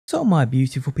So my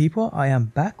beautiful people, I am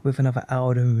back with another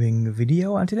Elden Ring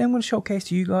video, and today I'm going to showcase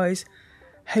to you guys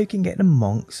how you can get the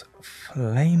Monks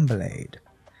Flameblade.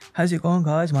 How's it going,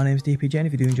 guys? My name is DPJ, and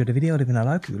if you do enjoy the video, leaving a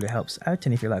like, it really helps out,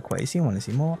 and if you like what you see and want to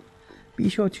see more, be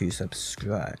sure to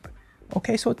subscribe.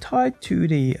 Okay, so tied to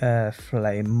the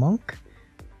Flame Monk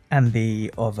and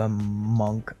the other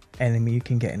monk enemy you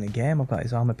can get in the game, I've got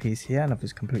his armor piece here, and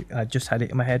I just had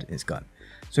it in my head, it's gone.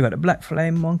 So we got the Black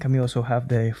Flame Monk, and we also have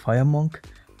the Fire Monk.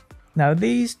 Now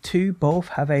these two both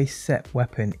have a set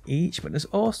weapon each, but there's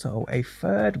also a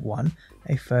third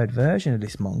version of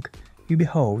this monk who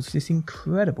beholds this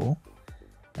incredible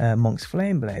Monk's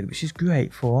Flameblade, which is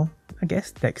great for, I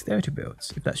guess, dexterity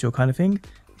builds. If that's your kind of thing,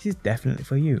 this is definitely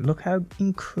for you. Look how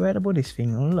incredible this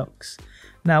thing looks.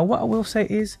 Now what I will say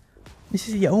is, this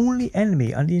is the only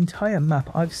enemy on the entire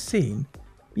map I've seen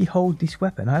behold this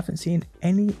weapon. I haven't seen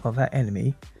any other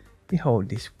enemy behold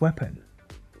this weapon.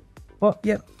 But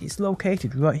yep, it's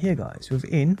located right here, guys,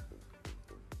 within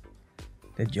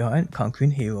the giant conquering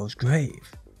hero's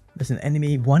grave. There's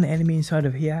one enemy inside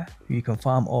of here who you can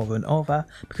farm over and over,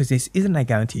 because this isn't a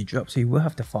guaranteed drop, so you will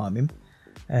have to farm him,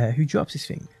 who drops this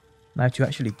thing. Now to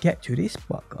actually get to this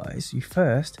spot, guys, you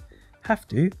first have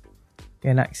to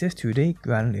gain access to the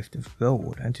Grand Lift of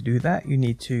Gold, and to do that you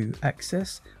need to get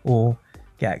access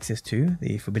to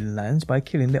the Forbidden Lands by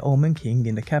killing the Omen King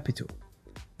in the capital.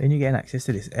 Then you gain access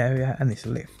to this area and this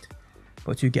lift.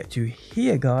 But to get to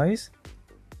here, guys,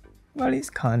 well, it's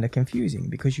kind of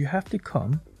confusing because you have to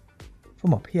come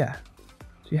from up here.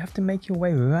 So you have to make your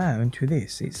way around to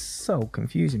this. It's so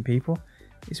confusing, people.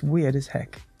 It's weird as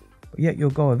heck. But yet you'll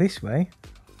go this way,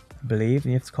 I believe,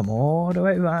 and you have to come all the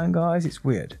way around, guys. It's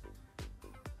weird.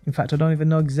 In fact, I don't even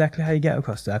know exactly how you get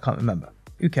across there. I can't remember.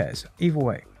 Who cares? Either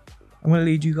way, I'm going to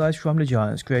lead you guys from the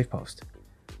Giant's Grave Post,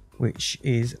 which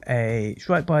is it's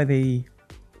right by the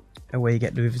where you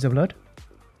get the Rivers of Blood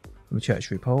from the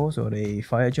Church Repose or the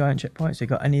Fire Giant checkpoint. So you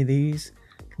got any of these,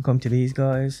 you can come to these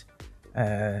guys,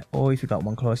 or if you've got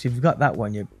one close, if you've got that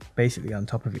one, you're basically on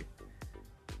top of it.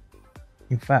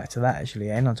 In fact, that actually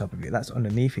ain't on top of it, that's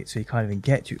underneath it, so you can't even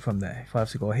get to it from there. If I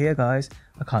have to go here, guys,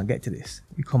 I can't get to this.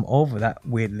 You come over that,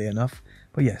 weirdly enough,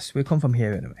 but yes, we'll come from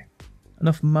here anyway.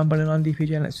 Enough mumbling on,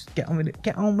 DPJ, let's get on with it.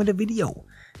 Get on with the video.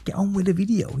 Get on with the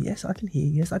video. Yes, I can hear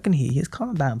you. Yes, I can hear you. Yes,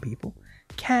 calm down, people.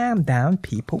 Calm down,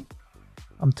 people.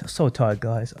 I'm so tired,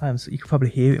 guys. You can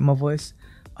probably hear it in my voice.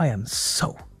 I am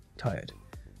so tired.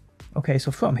 Okay,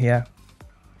 so from here,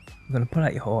 I'm going to pull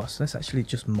out your horse. Let's actually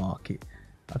just mark it.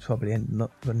 I'll probably end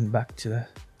up running back to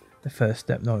the first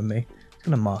step, knowing me. I'm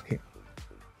going to mark it.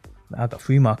 I've got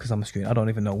 3 markers on my screen. I don't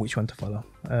even know which one to follow.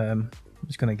 I'm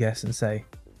just going to guess and say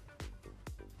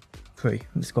 3.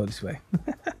 Let's go this way.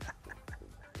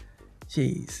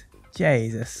 Jeez.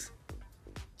 Jesus,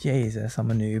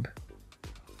 I'm a noob.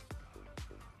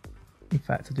 In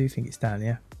fact, I do think it's down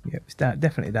here. Yep, it's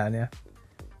definitely down here.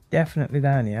 Definitely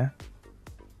down here.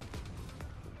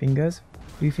 Fingers?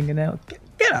 3 fingernails?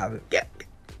 Get out of it. Get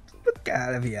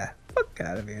out of here. Fuck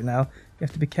out of here. Now, you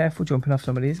have to be careful jumping off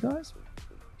some of these guys,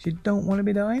 because you don't want to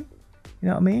be dying. You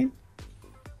know what I mean?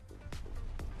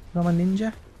 I'm a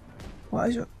ninja. What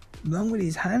is wrong with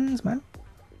his hands, man?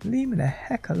 Leave me the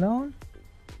heck alone.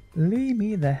 Leave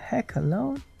me the heck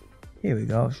alone. Here we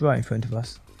go. It's right in front of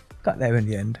us. Got there in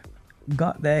the end.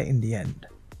 Got there in the end.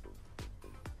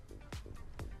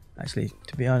 Actually,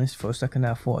 to be honest, for a second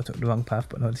I thought I took the wrong path,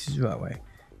 but no, this is the right way.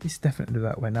 This is definitely the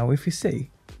right way. Now, if you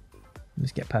see,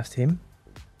 let's get past him.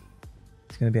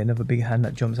 There's going to be another big hand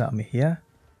that jumps out of me here.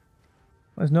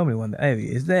 Well, there's normally one. There he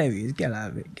is. There he is. Get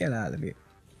out of it. Get out of it.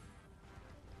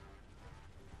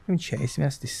 Don't chase me.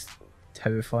 That's this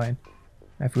terrifying.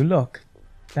 Now, if we look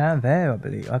down there, I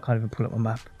believe I can't even pull up my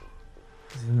map.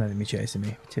 There's an enemy chasing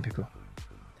me. Typical.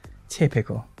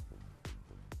 Typical.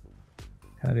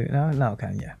 Can I do it now? No, I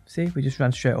can. Yeah. See, we just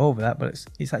ran straight over that, but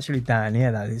it's actually down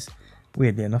here. That is,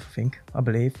 weirdly enough, I think. I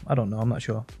believe. I don't know. I'm not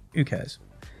sure. Who cares?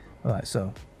 All right.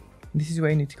 So this is where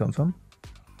you need to come from.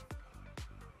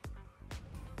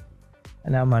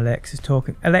 And now my Alexa's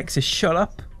talking. Alexa, shut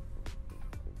up.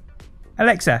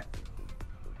 Alexa,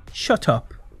 shut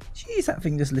up. Jeez, that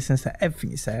thing just listens to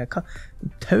everything you say.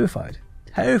 I'm terrified.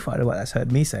 Terrified of what that's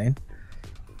heard me saying.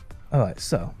 Alright,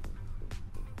 so.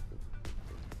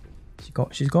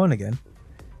 She's gone again.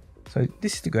 So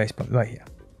this is the grace point right here.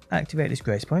 Activate this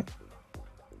grace point.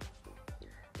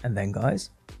 And then,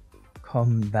 guys,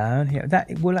 come down here.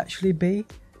 That will actually be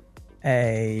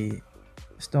a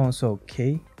stone sword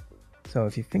key. So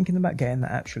if you're thinking about getting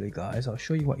that, actually, guys, I'll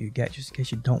show you what you get, just in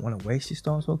case you don't want to waste your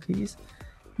stone sword keys.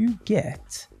 You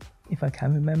get, if I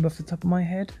can remember off the top of my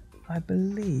head, I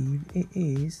believe it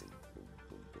is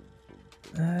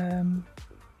I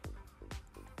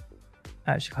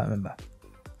actually can't remember.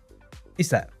 It's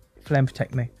that. Flame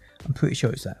protect me. I'm pretty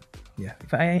sure it's that. Yeah.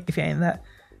 If it ain't that,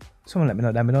 someone let me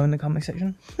know down below in the comment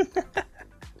section.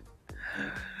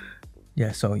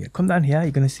 Yeah, so yeah, come down here,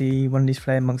 you're gonna see one of these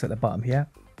flame monks at the bottom here.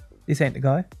 This ain't the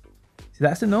guy. See,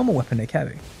 that's the normal weapon they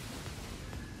carry.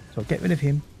 So get rid of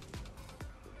him.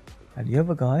 And the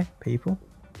other guy, people,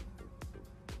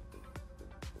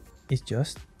 is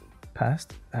just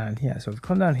past down here. So if we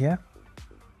come down here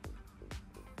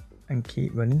and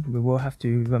keep running, we will have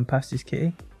to run past this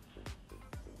kitty.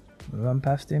 We'll run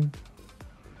past him.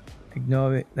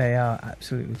 Ignore it, they are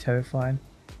absolutely terrifying.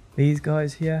 These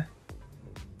guys here,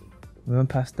 we run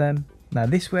past them. Now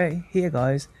this way here,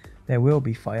 guys, there will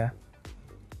be fire.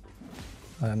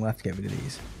 I'm gonna have to get rid of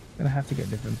these. I'm gonna have to get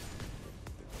rid of them.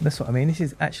 That's what I mean. This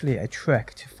is actually a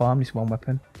trek to farm this one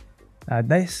weapon. Now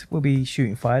this will be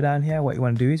shooting fire down here. What you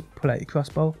want to do is pull out your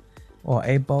crossbow or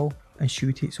a bow and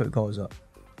shoot it so it goes up.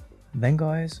 And then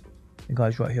guys, the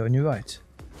guy's right here on your right.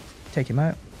 Take him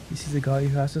out. This is the guy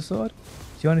who has the sword.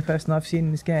 It's the only person I've seen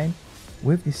in this game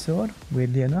with this sword,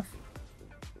 weirdly enough.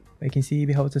 But you can see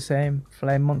he holds the same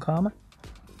flame monk armor.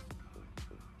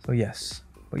 So yes.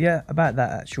 But yeah, about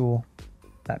that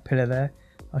pillar there,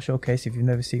 I'll showcase if you've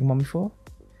never seen one before.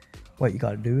 What you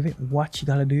gotta do with it, what you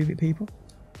gotta do with it, people.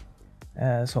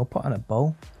 So I'll put on a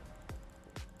bow.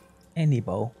 Any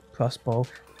bow, crossbow.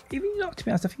 Even, you know, to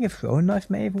be honest, I think a throwing knife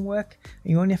may even work.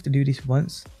 And you only have to do this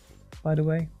once, by the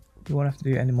way. You won't have to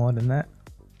do any more than that.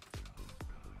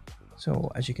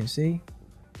 So as you can see,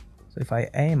 so if I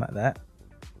aim at that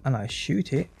and I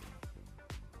shoot it,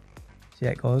 see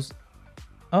how it goes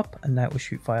up and now it will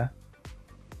shoot fire.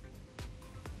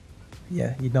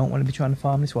 Yeah, you don't want to be trying to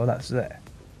farm this while that's there.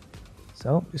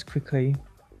 So just quickly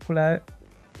pull out,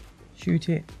 shoot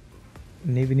it,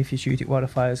 and even if you shoot it while the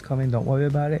fire is coming, don't worry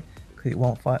about it because it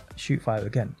won't shoot fire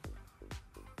again.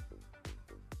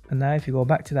 And now if you go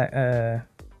back to that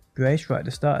grace right at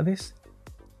the start of this,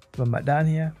 run back down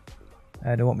here,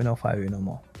 there won't be no fire no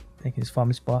more. You can just farm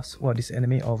this boss or this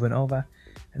enemy over and over,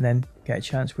 and then get a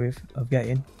chance of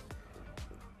getting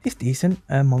this decent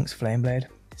Monks Flameblade.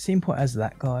 Simple as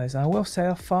that, guys. I will say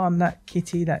I farmed that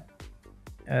kitty, that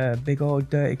big old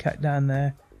dirty cat down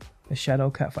there, the shadow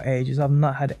cat, for ages. I've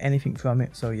not had anything from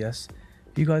it, so yes,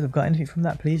 if you guys have got anything from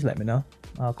that, please let me know.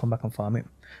 I'll come back and farm it.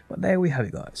 But there we have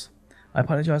it, guys. I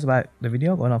apologise about the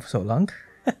video going on for so long,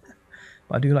 but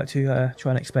I do like to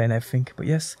try and explain everything. But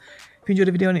yes, if you enjoyed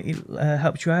the video and it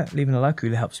helped you out, leaving a like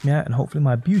really helps me out, and hopefully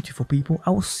my beautiful people,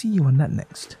 I will see you on that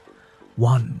next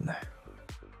one.